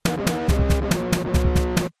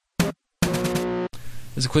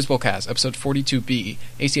This is Quizbowl Cast, episode 42B,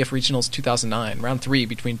 ACF Regionals 2009, round 3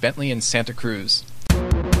 between Bentley and Santa Cruz.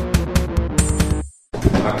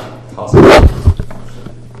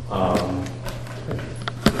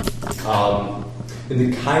 In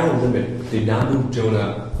the chiral limit, the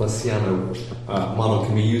Nabu-Jonah-Glaciano model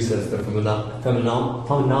can be used as the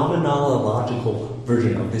phenomenological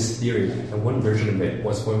version of this theory, and one version of it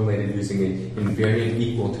was formulated using an invariant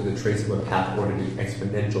equal to the trace of a path ordered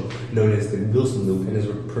exponential known as the Wilson loop and is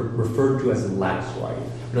referred to as the lattice right.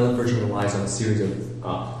 Another version relies on a series of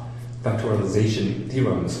factorization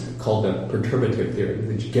theorems called the perturbative theorem.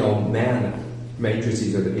 The Gell-Mann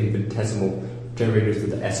matrices are the infinitesimal generators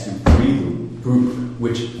of the SU3 group,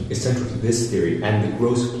 which is central to this theory, and the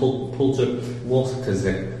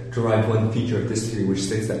Gross-Pulcher-Wolfskezek derived one feature of this theory, which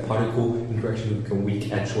states that particle interactions become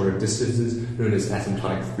weak at shorter distances, known as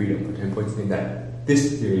asymptotic freedom. For 10 points, named that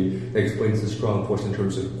this theory that explains the strong force in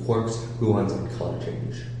terms of quarks, gluons, and color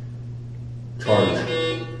change. Charge.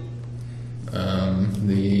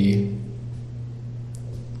 The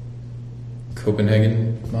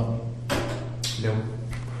Copenhagen model? No.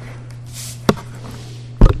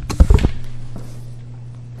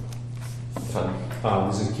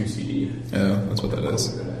 This is QCD. Oh, that's what that is.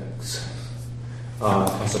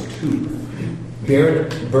 Toss-up 2. Baron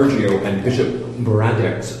Bergio and Bishop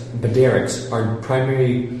Badarix are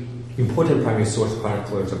important primary source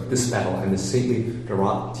chroniclers of this battle, and the saintly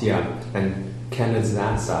Dorothea and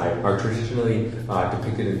Kanazatsai are traditionally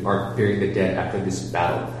depicted in art burying the dead after this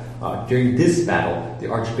battle. During this battle,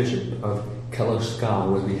 the Archbishop of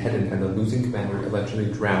Kalashka was beheaded, and the losing commander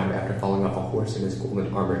eventually drowned after falling off a horse in his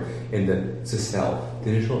golden armor in the Sicel. The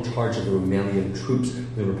initial charge of the Romanian troops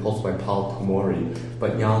was repulsed by Paul Tomori,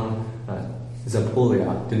 but Jan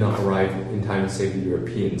Zapolia did not arrive in time to save the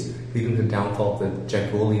Europeans, leading to the downfall of the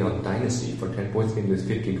Jagiellonian dynasty. For 10 points, in this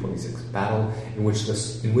 1526 battle, in which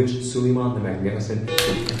Suleiman the Magnificent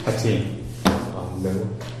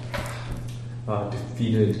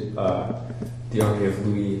defeated the army of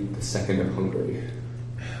Louis II of Hungary.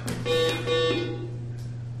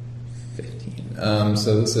 15.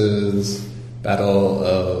 So this is Battle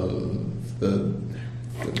of the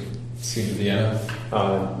Siege of Vienna?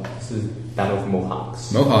 This is Battle of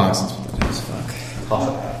Mohawks. Mohawks, that's what that is. Fuck.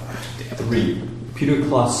 Toss-up 3. Peter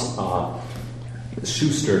Klaus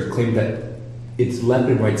Schuster claimed that its left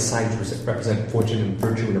and right sides represent fortune and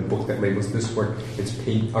virtue in a book that labels this work its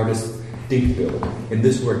artist's dig build. In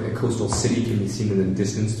this work, a coastal city can be seen in the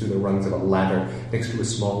distance through the rungs of a ladder next to a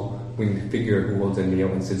small winged figure who holds a nail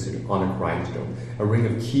and sits on a grindstone. A ring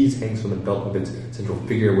of keys hangs from the belt of its central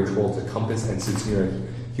figure, which holds a compass and sits near a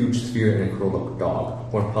huge sphere and a curled-up dog.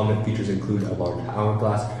 More prominent features include a large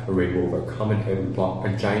hourglass, a rainbow over a common head block, a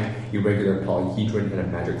giant irregular polyhedron, and a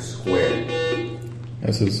magic square.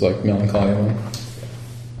 This is like Melancholia one.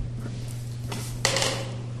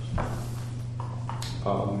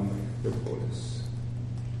 The bonus.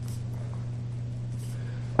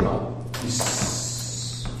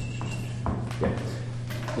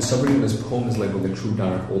 The subreading of this poem is labeled The True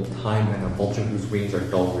Daughter of Old Time and A Vulture Whose Wings Are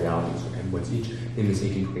Dull Realities. And what's each in this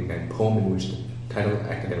 1829 poem, in which the title of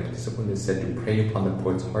academic discipline is said to prey upon the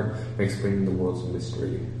poet's heart by explaining the world's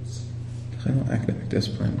mysteries. Title of academic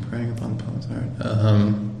discipline, preying upon the poet's heart.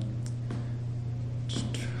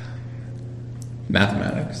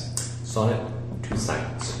 Mathematics. Sonnet to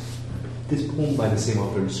Science. This poem by the same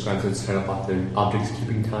author describes its title author objects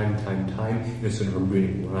keeping time in a sort of a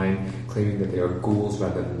runic rhyme, claiming that they are ghouls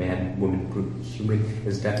rather than man, woman, brute, human,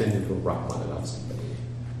 is destined into a Rachmaninoff of somebody.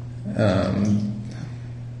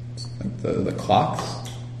 Like the clocks?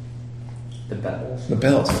 The bells. The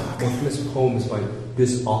bells. One famous poems by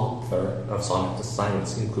this author of Sonnet to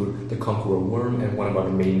Science include The Conqueror Worm and one about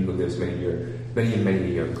a maiden who lives many a year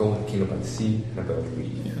ago in the kingdom by the sea and a bell of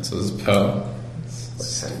reed. Yeah, so this is Poe.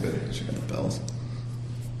 Stupid. She got the bells.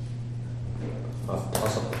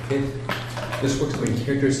 Okay. This work's main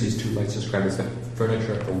character sees two lights described as the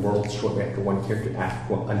furniture of the world. Shortly after one character asks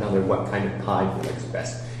another what kind of pie he likes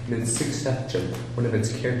best. And in the sixth section, one of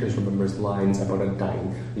its characters remembers lines about a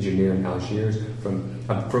dying legionnaire in Algiers from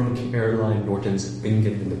Caroline Norton's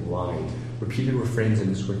Bingen in the Line. Repeated refrains in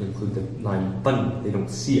this work include the line, "Funny, they don't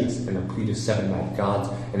see us," and a plea to 7 mad gods,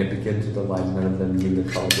 and it begins with the line, "None of them knew the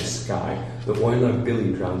color of the sky." The oiler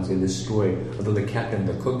Billy drowns in this story, although the captain,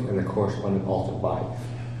 the cook, and the correspondent all survive.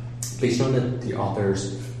 Based on the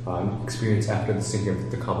author's experience after the sinking of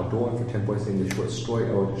the Commodore, for 10 points in the short story,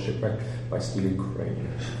 Ode to Shipwreck by Stephen Crane.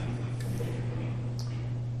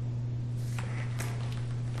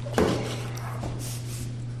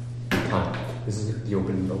 Time. This is the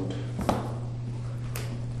open vote.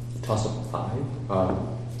 Toss-up 5.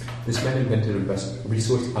 This man invented a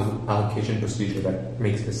resource allocation procedure that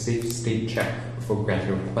makes a safe state check before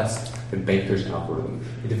granting requests the banker's algorithm.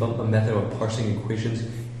 He developed a method of parsing equations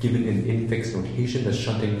given in infix notation, the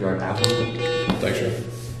shunting yard algorithm. Lecture.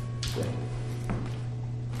 Yeah.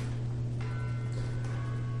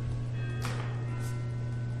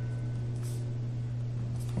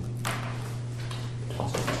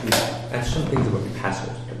 Ask some things about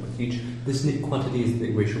capacitors. This knit quantity is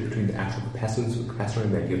the ratio between the actual capacitance of the capacitor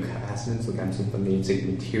and the ideal capacitance of the namesake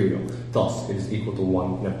material. Thus, it is equal to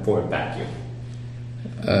 1 for a vacuum.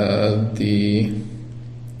 The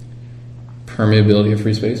permeability of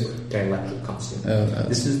free space? Dielectric constant. Oh,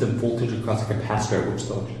 this is the voltage across a capacitor at which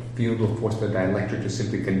the field will force the dielectric to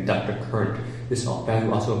simply conduct a current. This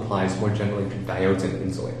value also applies more generally to diodes and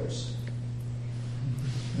insulators.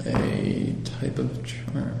 A type of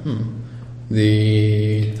charm.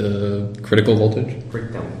 The critical voltage?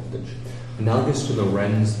 Breakdown voltage. Analogous to the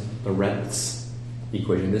Lorentz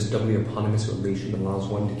equation, this doubly eponymous relation allows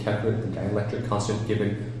one to calculate the dielectric constant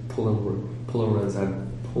given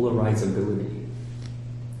polarizability.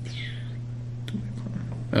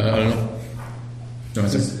 I don't know. No,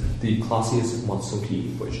 This is the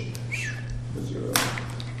Clausius-Monsotti equation.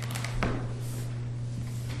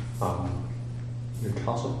 Your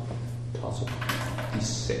toss-up.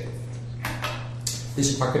 D6.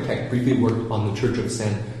 This architect briefly worked on the Church of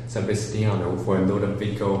San Sebastiano for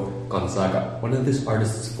Lodovico Gonzaga. One of this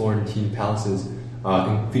artist's Florentine palaces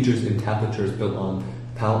features entablatures built on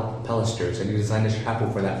pilasters, and he designed a chapel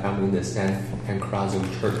for that family in the San Pancrazio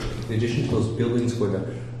Church. In addition to those buildings for the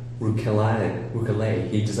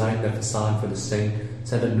Rucellai, he designed the facade for the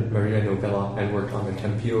Santa Maria Novella and worked on the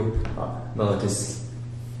Tempio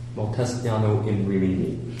Montesiano in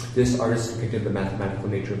Rimini. This artist depicted the mathematical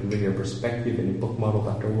nature of linear perspective in a book modeled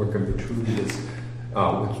after a work of Vitruvius,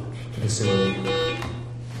 which is similar.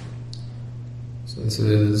 So this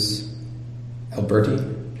is Alberti?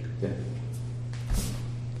 Yeah.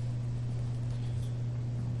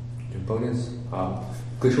 Your bonus,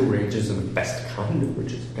 glacial ridges are the best kind of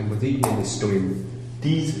ridges, and with these stony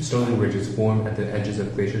ridges form at the edges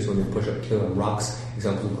of glaciers when they push up killer rocks.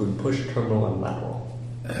 Examples include push, terminal, and lateral.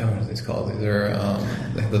 What are these called? These are,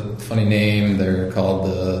 they have a funny name. They're called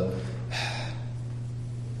the...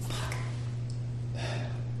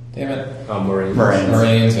 Damn it. Moraines.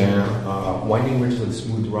 Moraines, yeah. Winding ridges of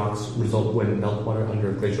smooth rocks result when meltwater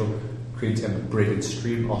under a glacier creates a braided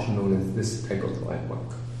stream, also known as this type of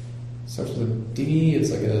landmark. Starts with a D.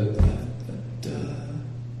 It's like a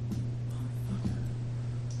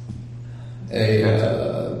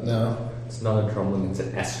no. It's not a drumlin, it's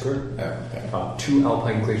an esker. Oh, okay. Two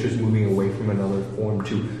alpine glaciers moving away from another form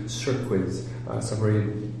two circuits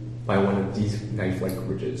separated by one of these knife-like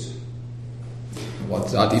ridges.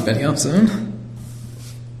 What's that depending on soon?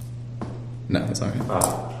 No, sorry.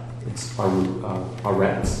 It's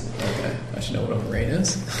Arets. Okay, I should know what a moraine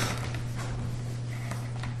is.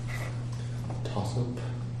 Toss-up.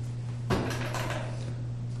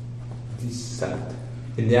 D7.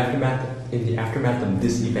 In the aftermath of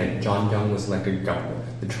this event, John Young was elected governor.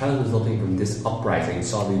 The trial resulting from this uprising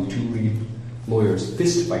saw the two lead lawyers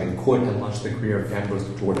fist fight in court and launched the career of Ambrose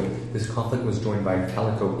Jordan. This conflict was joined by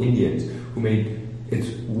Calico Indians, who made its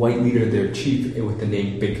white leader their chief with the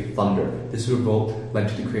name Big Thunder. This revolt led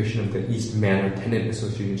to the creation of the East Manor Tenant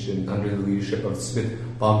Association under the leadership of Smith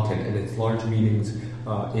Bogton, and its large meetings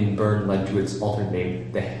in Bern led to its alternate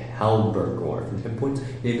name, the Halberg War. From 10 points,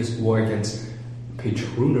 named this war against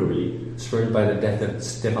patroonery, spurred by the death of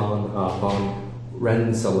Stefan von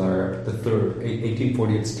Rensselaer III,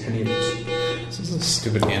 1840, its 10 years. This is a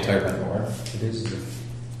stupid anti-Ren war. It is.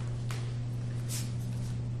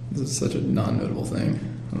 This is such a non-notable thing.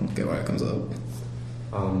 I don't get why it comes up.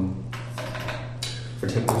 For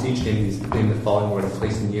 10 points each, name the following word, a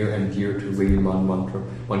place near and dear to Lady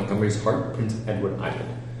Montgomery's heart, Prince Edward Island.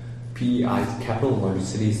 PEI's capital and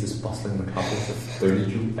largest city is this bustling metropolis of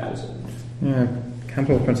 32,000. Yeah,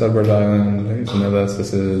 capital of Prince Edward Island. I need to know this.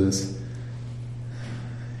 This is...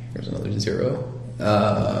 Here's another 0.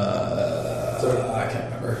 I can't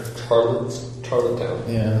remember. Charlottetown.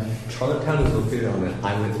 Yeah. Charlottetown is located on an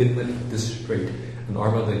island inlet of this strait, an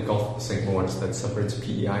arm of the Gulf of St. Lawrence that separates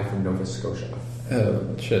PEI from Nova Scotia.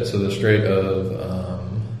 Oh, shit. So the Strait of...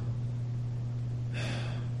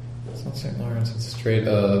 it's not St. Lawrence. It's the Strait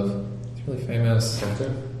of... It's really famous.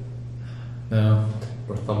 Center? No.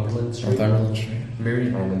 Northumberland Strait. Northumberland Strait.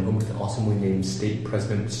 Marion Island, home to the awesomely named State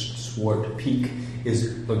President Swart Peak,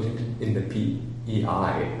 is located in the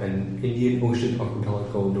PEI, an Indian Ocean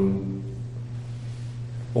archipelago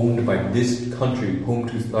owned by this country, home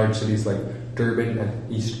to large cities like Durban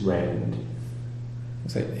and East Rand.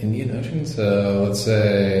 Let's say Indian Ocean. So let's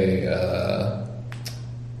say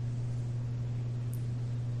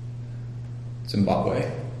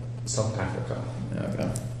Zimbabwe. South Africa. Okay.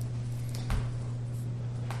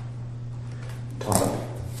 Toss up.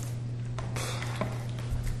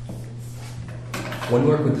 One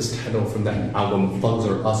work with this title from that album, Thugs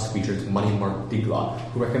Or Us, features Money Mark Digla,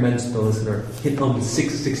 who recommends the listener hit on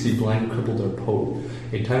 660 Blind, Crippled, or Poe.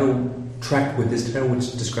 A title track with this title,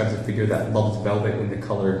 which describes a figure that loves velvet in the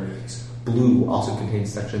color blue, also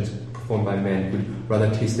contains sections performed by men who'd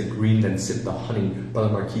rather taste the green than sip the honey by the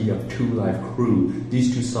Marquis of Two Live Crew.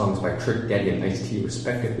 These two songs by Trick Daddy and Ice-T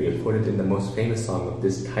respectively are quoted in the most famous song of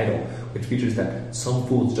this title, which features that some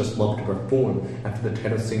fools just love to perform, after the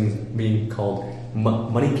title sings being called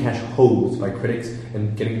Money Cash Hoes by critics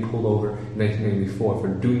and getting pulled over in 1984 for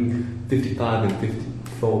doing 55 and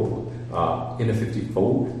 50-fold. In a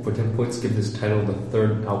 50-fold, for 10 points, give this title the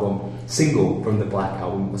third album single from the Black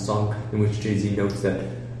Album, a song in which Jay-Z notes that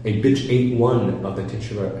a bitch ain't one of the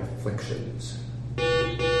titular afflictions.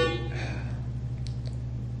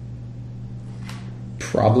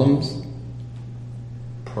 Problems?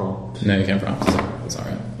 Prompt. No, you can't prompt. It's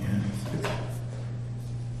alright.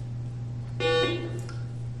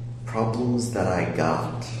 Problems that I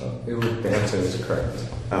got. The answer is correct.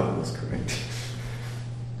 Oh, it was correct.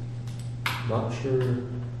 Not sure.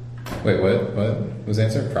 Wait, what was the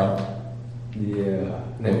answer? Prompt? Yeah.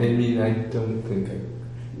 I mean, I don't think I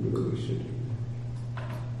really should.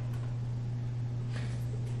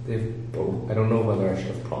 They've both. I don't know whether I should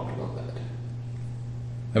have prompted on that.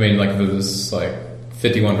 I mean, like, if it was, like,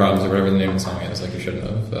 51 Problems or whatever the name of the song is, like, you shouldn't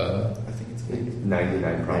have, I think it's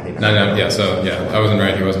 99 problems. 99, yeah, so, yeah, I wasn't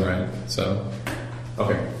right, he wasn't right, so.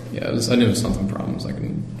 Okay. Yeah, I knew it was something Problems, I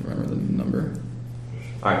can remember the number.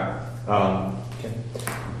 Alright. Okay.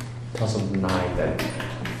 Toss up 9 then.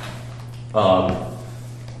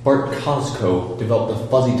 Bart Cosco developed a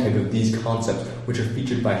fuzzy type of these concepts, which are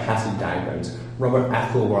featured by Hasse diagrams. Robert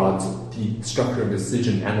Axelrod's The Structure of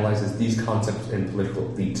Decision analyzes these concepts in political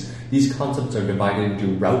elites. These concepts are divided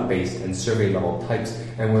into route-based and survey-level types,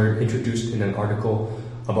 and were introduced in an article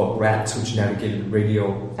about rats which navigated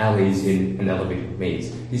radial alleys in an elevated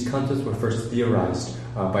maze. These concepts were first theorized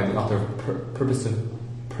by the author of Purposive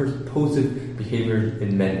Behavior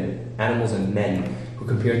in Men, Animals and Men, who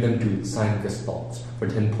compared them to sign gestalts. For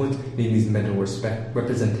 10 points, name these mental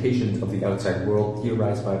representations of the outside world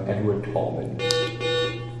theorized by Edward Tallman.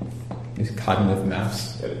 These cognitive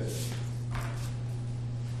maps. That is.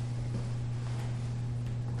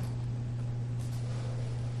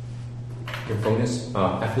 Your bonus,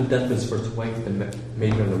 after the death of his first wife, the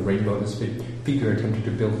maiden of the rainbow, this figure attempted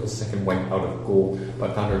to build a second wife out of gold,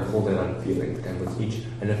 but found her cold and unfeeling. For 10 points each,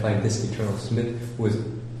 identified this eternal smith who was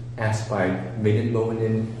asked by Maiden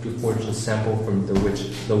Mohanin to forge a sample from the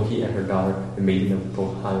witch Loki and her daughter, the Maiden of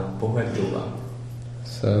Bohadula.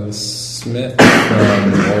 So the Smith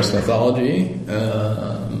from Norse mythology, I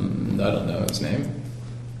don't know his name.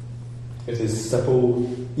 It is Seppo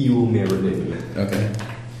Ilmeridin. Okay.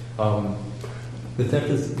 The theft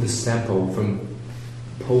of the sample from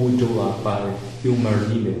Pohjola by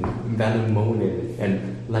Ilmarinen, Vanimoinen,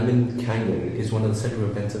 and Lemminkainen is one of the central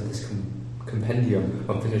events of this compendium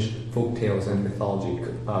of Finnish folk tales and mythology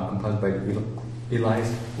compiled by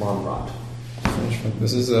Elias Lonrot.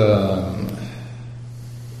 This is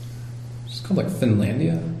it's called like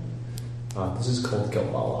Finlandia. This is called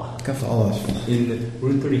Kalevala. Kalevala. In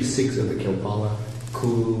Rune 36 of the Kalevala,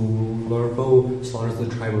 Kullervo slaughters the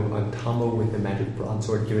tribe of Antamo with the magic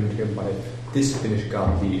broadsword given to him by this Finnish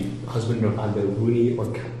god, the husband of Anderuni or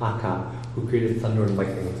Aka, who created thunder and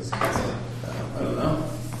lightning with his hands. I don't know.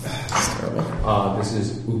 It's terrible. This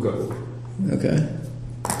is Ugo. Okay.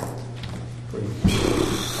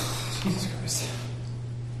 Jesus Christ.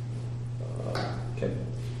 Okay.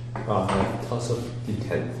 Toss up the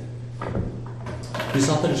 10th. This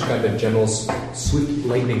author described a general's swift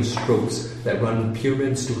lightning strokes that run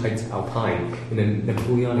pyramids to heights alpine in a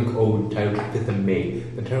Napoleonic ode titled 5th of May.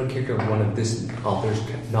 The title character of one of this author's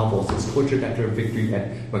novels is tortured after a victory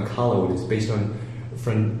at Macalo. It is based on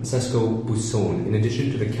Francesco Busson. In addition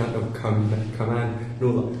to the Count of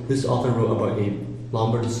Carmagnola, this author wrote about a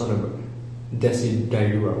Lombard son of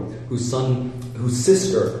Desiderio, whose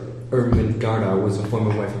sister, Ermengarda, was a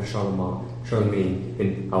former wife of Charlemagne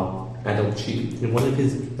in Adelchi. In one of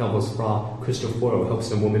his novels, Fra Cristoforo helps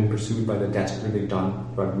a woman pursued by the dastardly Don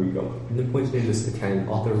Rodrigo. In the points made this Italian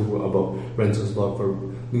author who wrote about Renzo's love for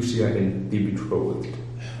Lucia in The Betrothed.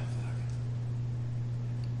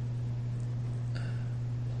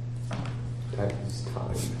 That is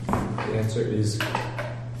time. The answer is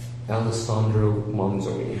Alessandro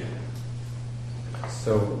Manzoni.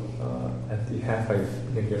 So at the half, I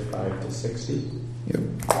negative 5 to 60. Yep.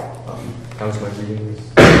 How's my reading?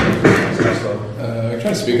 Try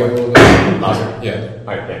to speak up a little bit. Awesome. Yeah.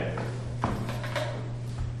 Alright, yeah.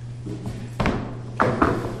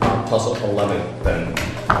 Toss up 11 then.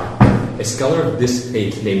 A scholar of this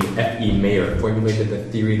faith named F.E. Mayer formulated the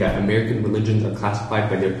theory that American religions are classified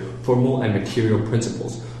by their formal and material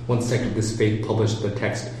principles. One sect of this faith published the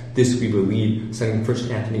text, "This we believe," citing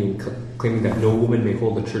 1 Anthony and claiming that no woman may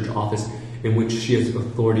hold a church office in which she has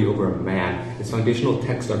authority over a man. Its foundational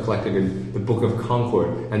texts are collected in the Book of Concord,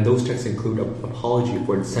 and those texts include an apology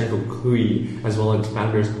for its central creed, as well as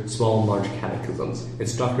founders' small and large catechisms.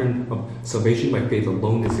 Its doctrine of salvation by faith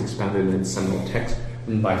alone is expounded in its seminal text,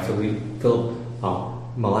 written by Philip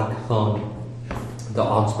Melanchthon, the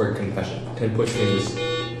Augsburg Confession. 10 points in this.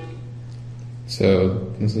 So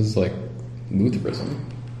this is like Lutheranism.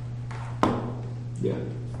 Yeah.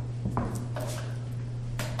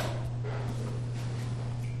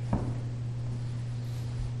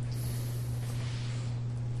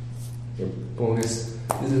 Your bonus.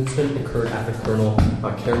 This incident occurred after Colonel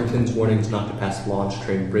Carrington's warnings not to pass Lodge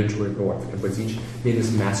Train Bridge were ignored. It was each made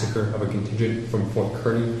this massacre of a contingent from Fort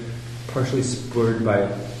Kearny, partially spurred by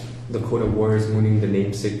Lakota warriors wounding the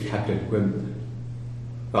namesake Captain Gwynn.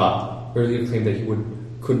 Earlier claimed that he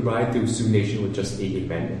could ride through Sioux Nation with just 80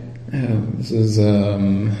 men. This is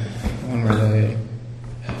one where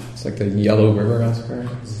it's like the Yellow River Massacre.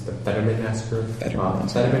 This is the Fetterman Massacre.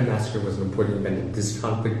 Fetterman Massacre was an important event in this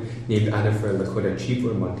conflict, named either for a Lakota chief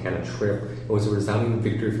or a Montana trail. It was a resounding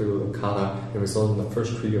victory for the Lakota and resulted in the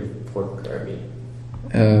first treaty of Fort Laramie.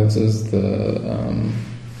 This is the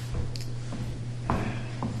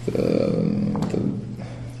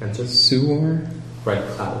Answer? Sioux War. Red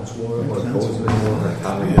Clouds War, or Bozeman War, or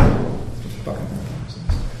Cowboy War.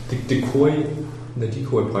 The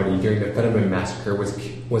decoy party during the Fetterman Massacre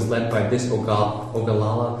was led by this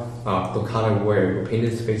Ogallala Lakota warrior who painted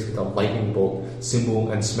his face with a lightning bolt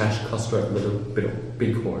symbol and smashed Custer at Little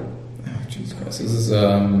Bighorn. Oh, Jesus Christ. This is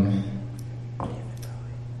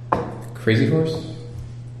Crazy Horse?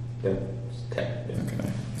 Yeah, it's 10. Yeah.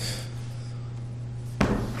 Okay.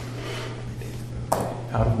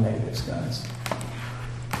 Out of negatives, guys.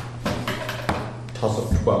 Toss up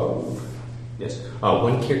 12. Yes.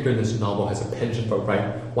 One character in this novel has a penchant for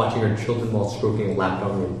watching her children while stroking a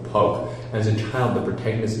lapdog named Pug. As a child, the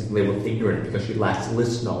protagonist is labeled ignorant because she lacks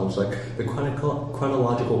list knowledge like the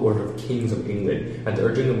chronological order of kings of England. At the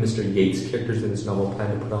urging of Mr. Yates, characters in this novel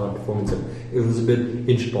plan to put on a performance of Elizabeth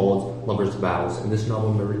Inchbald's Lover's Vows. In this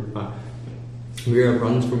novel, Maria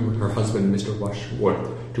runs from her husband, Mr. Rushworth,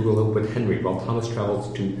 to elope with Henry, while Thomas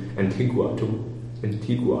travels to Antigua to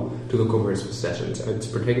look over his possessions. Its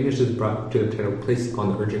protagonist is brought to the title place on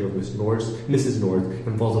the urging of Mrs. North,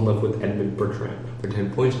 and falls in love with Edmund Bertrand. For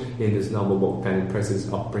 10 points, in this novel, both Fanny Price's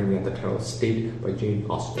upbringing at the title State by Jane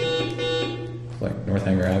Austen. Like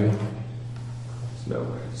Northanger Abbey? No,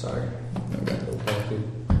 sorry. Okay. No penalty.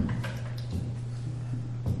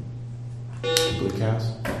 Blue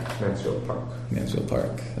Cows? Mansfield Park. Mansfield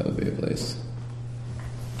Park. That would be a place.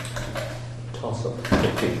 Toss-up.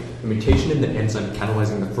 Okay. The mutation in the enzyme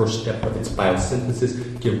catalyzing the first step of its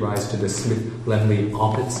biosynthesis give rise to the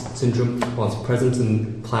Smith-Lemli-Opitz syndrome, while its presence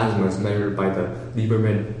in plasma is measured by the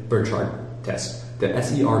Lieberman-Burchard test. The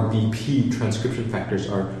SERVP transcription factors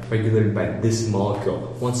are regulated by this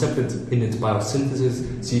molecule. One step in its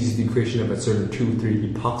biosynthesis sees the creation of a certain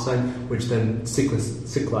 2,3 epoxide, which then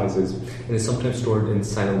cyclizes and is sometimes stored in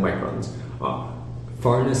cytomicrons.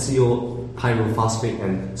 Farnesyl pyrophosphate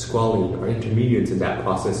and squalene are intermediates in that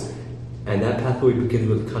process, and that pathway begins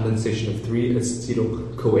with condensation of 3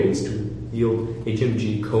 acetyl-CoAs to yield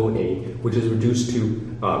HMG-CoA, which is reduced to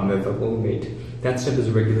methylonate. That step is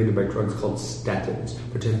regulated by drugs called statins.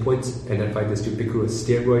 For 10 points, identify this ubiquitous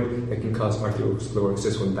steroid that can cause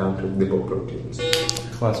arteriosclerosis when bound to lipoproteins.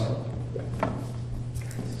 Cholesterol.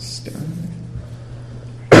 Steroid?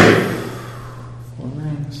 4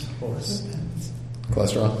 rings. 4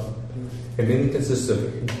 Cholesterol? It mainly consists of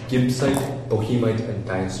gibbsite, bohemite, and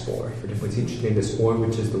diaspore. For 10 points each, name this ore,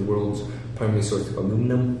 which is the world's primary source of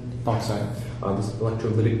aluminum. Bauxite. This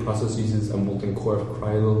electrolytic process uses a molten core of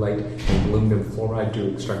cryolite and aluminum fluoride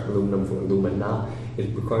to extract aluminum from alumina.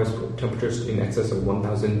 It requires temperatures in excess of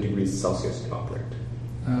 1,000 degrees Celsius to operate.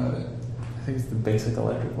 I think it's the basic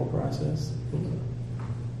electrical process.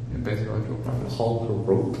 The basic electrical process.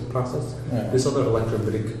 Hall-Héroult process. Yeah. This other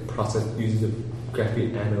electrolytic process uses a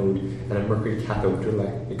graphite anode and a mercury cathode to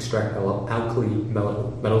extract alkali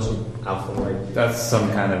metals from alpha-light. That's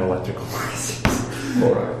some kind of electrical process.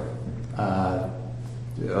 Fluoride.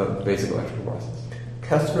 Basic electrical process.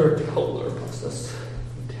 Kessler-Teller process.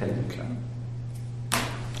 10.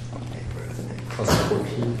 Plus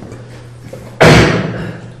 14.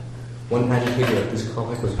 One agitator of this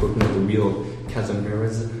conflict was working on the wheel of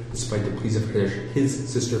Casimir's despite the pleas of his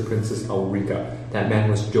sister Princess Ulrika. That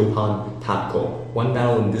man was Johann Tatko. One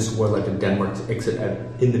battle in this war led to Denmark's exit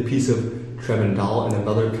in the Peace of Trevendal, and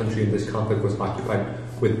another country in this conflict was occupied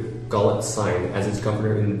with Galitzine as its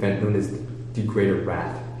governor in an event known as the Greater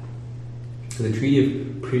Wrath. The Treaty of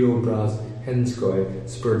Preobrazhenskoye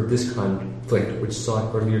spurred this conflict, which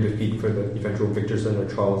sought earlier defeat for the eventual victors under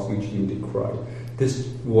Charles Eugene de Croix. This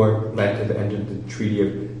war led to the end of the Treaty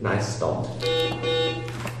of Nystadt.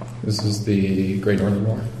 This is the Great Northern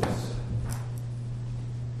War. Yes.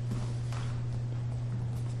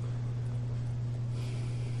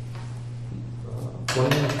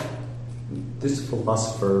 This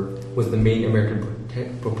philosopher was the main American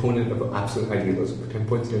proponent of absolute idealism. For 10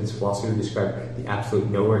 points in his philosophy, described the absolute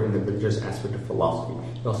knower in the religious aspect of philosophy.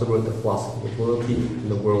 He also wrote the philosophy of loyalty in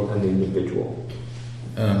the world and the individual.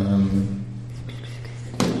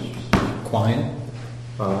 Quiet.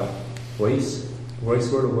 Royce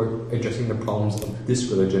wrote a work addressing the problems of this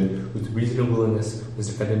religion, whose reasonableness was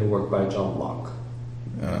defended in a work by John Locke.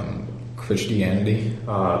 Christianity.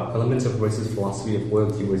 Elements of Royce's philosophy of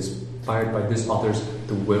loyalty were inspired by this author's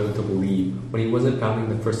The Will to Believe. When he wasn't founding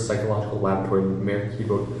the first psychological laboratory in America, he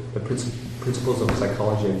wrote The Principles of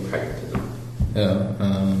Psychology and Pragmatism.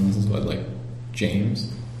 This is what, like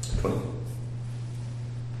James? 20.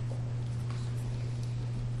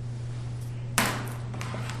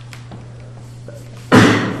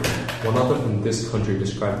 One author from this country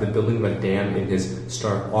described the building of a dam in his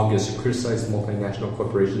Stark August, criticized multinational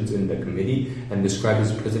corporations in the committee, and described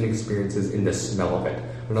his prison experiences in the smell of it.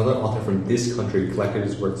 Another author from this country collected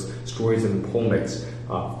his works, stories and polemics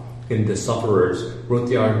in The Sufferers, wrote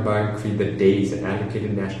the autobiography The Days, and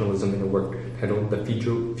advocated nationalism in a work titled The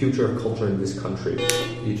Future of Culture in This Country.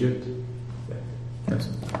 Egypt? Yeah. Yes.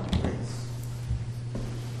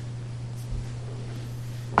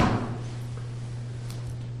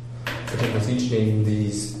 Let's each name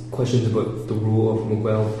these questions about the rule of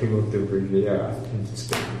Miguel Primo de Rivera in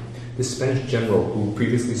Spain. This Spanish general, who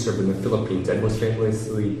previously served in the Philippines and was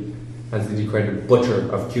famously as the declared butcher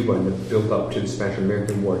of Cuba in the build-up to the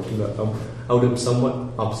Spanish-American War, came out of somewhat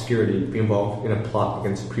obscurity to be involved in a plot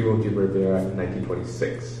against Primo de Rivera in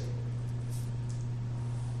 1926.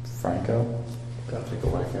 Franco. Gotta take a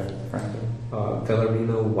whack at it. Franco.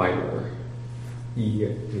 Valerino Weiler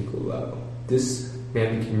y Nicolau. This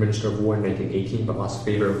man became Minister of War in 1918, but lost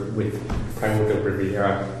favor with Primo de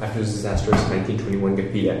Rivera after his disastrous 1921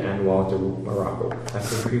 defeat at Anwar de Morocco.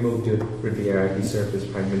 After Primo de Rivera, he served as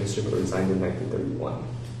Prime Minister but resigned in 1931.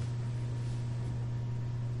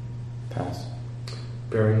 Pass.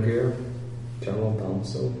 Berenguer, General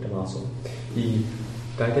Damaso. He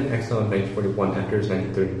died in exile in 1941 after his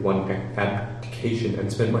 1931 abdication and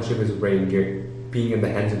spent much of his reign being in the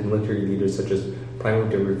hands of military leaders such as Primo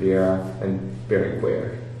de Rivera and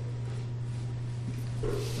Berenguer.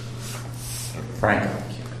 Franco.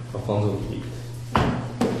 Alfonso P.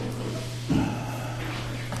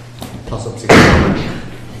 Toss up 61.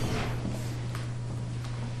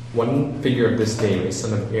 One figure of this name, a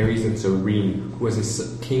son of Ares and Zarine, who was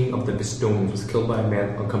a king of the Bistones, was killed by a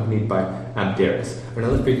man accompanied by Abderus.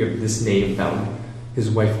 Another figure of this name found his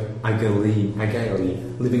wife Agaili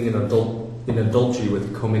living in adultery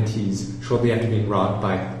with Cometes shortly after being robbed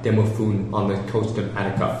by Demophoon on the coast of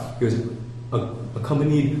Attica. He was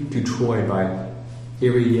accompanied to Troy by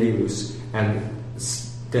Euryalus and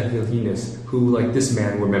Stephaninus, who, like this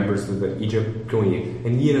man, were members of the Egyptonian,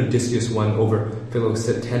 and he and Odysseus won over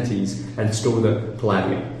Philocetes and stole the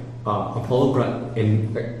Palladium. Apollo brought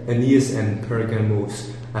in Aeneas and Pergamos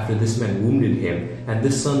after this man wounded him, and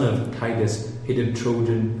this son of Titus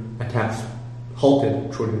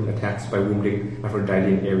halted Trojan attacks by wounding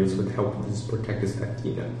Aphrodite and Ares with help of his protectress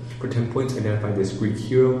Athena. For 10 points, identify this Greek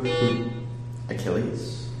hero who...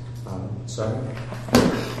 Achilles.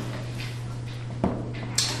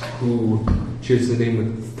 Who shares the name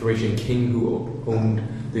with Thracian king who owned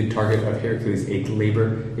the target of Heracles' ate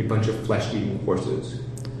labor, a bunch of flesh-eating horses.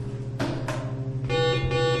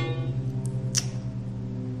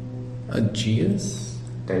 Aegeus?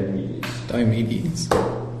 Diomedes.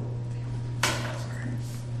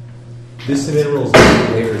 This mineral's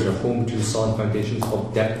layers are home to solid foundations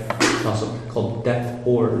called depth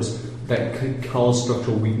ores that could cause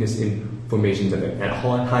structural weakness in formations of it. At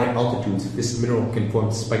high altitudes, this mineral can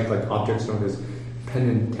form spike-like objects known as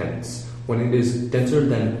penitents. When it is denser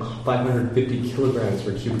than 550 kilograms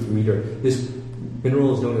per cubic meter, this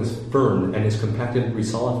mineral is known as fern, and its compacted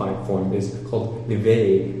resolidified form is called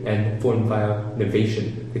neve and formed via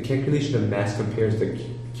nevation. The calculation of mass compares the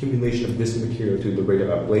accumulation of this material to the rate of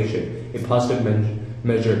ablation. A positive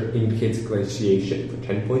measure indicates glaciation. For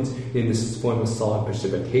 10 points, in this form of solid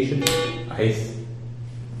precipitation, ice.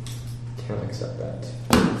 Can't accept that.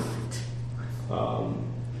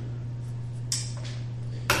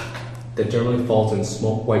 That generally falls in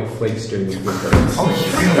smoke white flakes during the winter. Oh,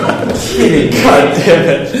 you're kidding! God damn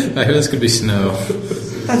it! I hear this could be snow.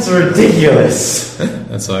 That's ridiculous!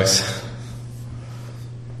 That sucks.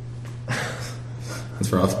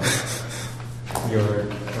 That's rough. Your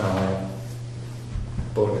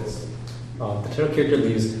bonus. The title character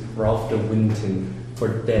leaves Ralph de Winton for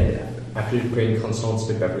dead after bringing consoles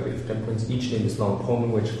to Beverly. For 10 points, each name is long poem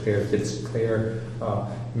in which Claire Fitzclair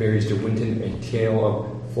marries de Winton, a tale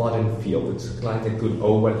of Flodden Field. It's like a good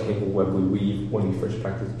what tangle web we weave when we first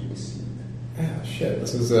practice to deceive. Oh shit,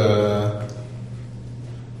 this is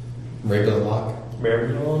Raven of the Lock.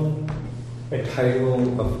 Marion, a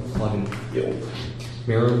title of Flodden Field.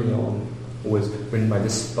 Marion was written by the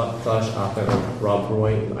Scottish author of Rob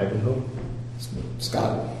Roy and Ivanhoe.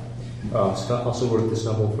 Scott. Scott also wrote this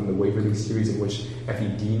novel from the Waverley series in which Effie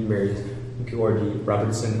Dean marries Geordie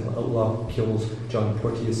Robertson, Love kills John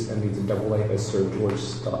Porteous, and leads a double life as Sir George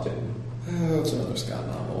Scotton. Oh, it's another Scott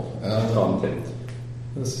novel. Content.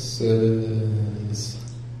 This is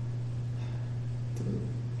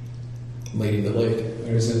Lady of the Lake.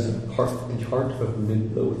 This is the Heart of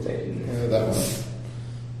Midlothian. Yeah, that one.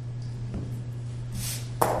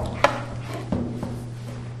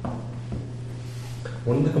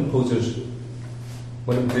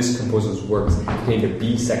 One of this composer's works contained a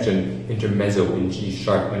B section intermezzo in G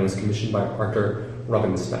sharp and was commissioned by Arthur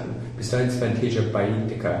Rubinstein. Besides Fantasia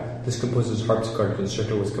Baetica, this composer's harpsichord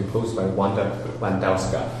concerto was composed by Wanda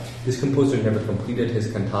Landowska. This composer never completed his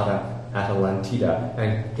cantata Atalantida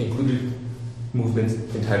and included movements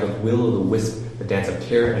entitled Will o' the Wisp, The Dance of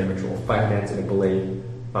Terror, and Ritual Fire Dance in a ballet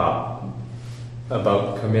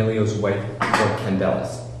about Camilleo's wife, or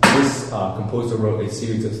Candelas. This composer wrote a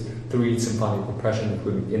series of 3 symphonic impressions,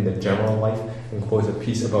 including In the General Life, and composed a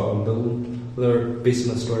piece about a miller based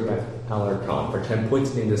on a story by Alarcon. For 10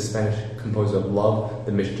 points, named the Spanish composer of Love,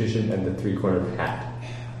 The Magician, and The Three-Cornered Hat.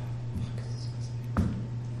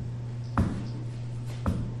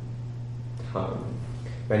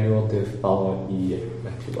 Manuel de Falla y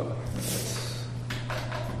Matua.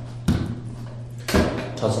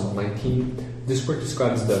 2019. This work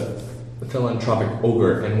describes the philanthropic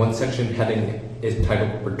ogre, and one section heading is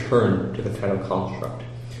titled Return to the title construct.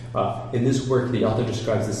 In this work, the author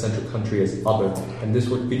describes the central country as other, and this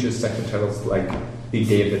work features section titles like The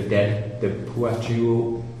Day of the Dead, The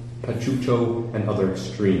Pachucho, and other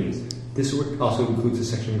extremes. This work also includes a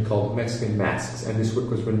section called Mexican Masks, and this work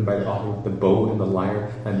was written by the author of The Bow and the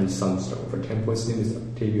Lyre and the Sunstone. For 10 points, name is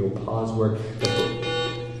Octavio Paz's work.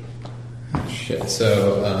 Shit,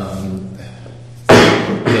 so,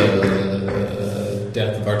 the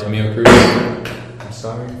death of Bartomeu Cruz. I'm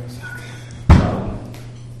sorry.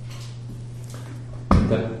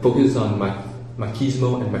 That focuses on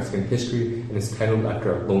machismo and Mexican history, and is titled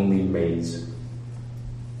after a lonely maze.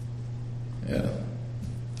 Yeah.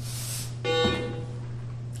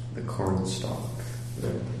 The cornstalk. Yeah,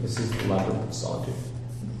 this is the Labyrinth of Solitude.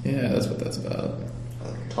 Yeah, that's what that's about.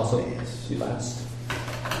 Toss up the last.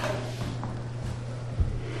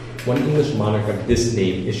 One English monarch of this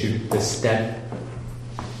name issued the statute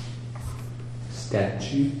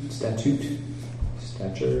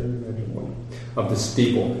of the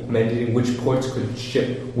staple, mandating which ports could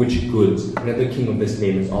ship which goods. Another king of this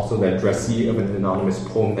name is also the addressee of an anonymous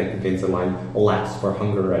poem that contains the line, "Alas, for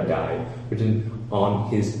hunger I die," written on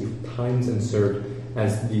his times and served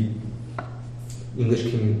as the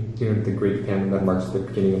English king during the Great Famine that marks the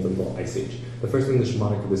beginning of the Middle Ice Age. The first English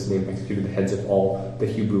monarch of this name executed the heads of all the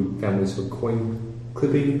Hebrew families for coin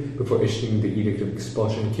clipping before issuing the edict of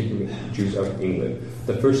expulsion, kicking the Jews out of England.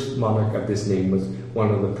 The first monarch of this name was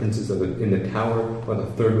one of the princes in the Tower, while the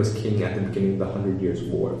third was king at the beginning of the 100 Years'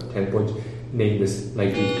 War. 10 points, named this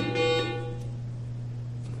likely.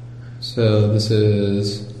 So this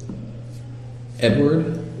is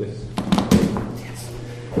Edward. Yes.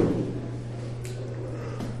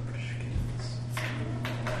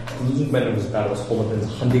 The losing men of this battle was holed up in his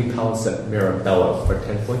hunting palace at Mirabello for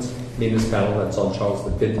 10 points. Named this battle that saw Charles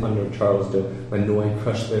V under Charles de Lannoy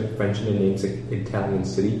crush the French in a namesake Italian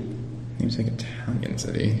city. Namesake Italian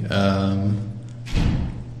city.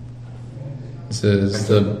 This is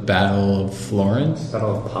the Battle of Florence.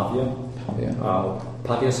 Battle of Pavia. Yeah.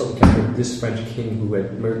 Pavia sought to capture this French king who had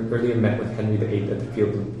earlier met with Henry VIII at the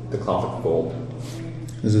field of the Cloth of Gold.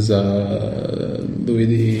 This is Louis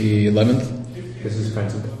the 11th. This is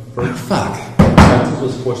Francis I. Fuck. Francis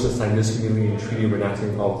was forced to sign this humiliating treaty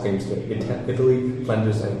renouncing all claims to Italy,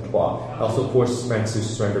 Flanders, and Troyes. It also forced France to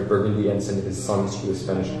surrender Burgundy and send his sons to the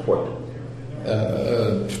Spanish court.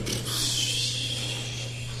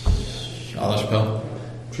 La Chapelle.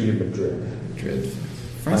 Treaty of Madrid.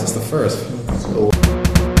 Francis the First.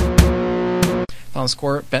 Final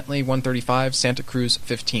score, Bentley 135, Santa Cruz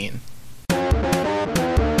 15.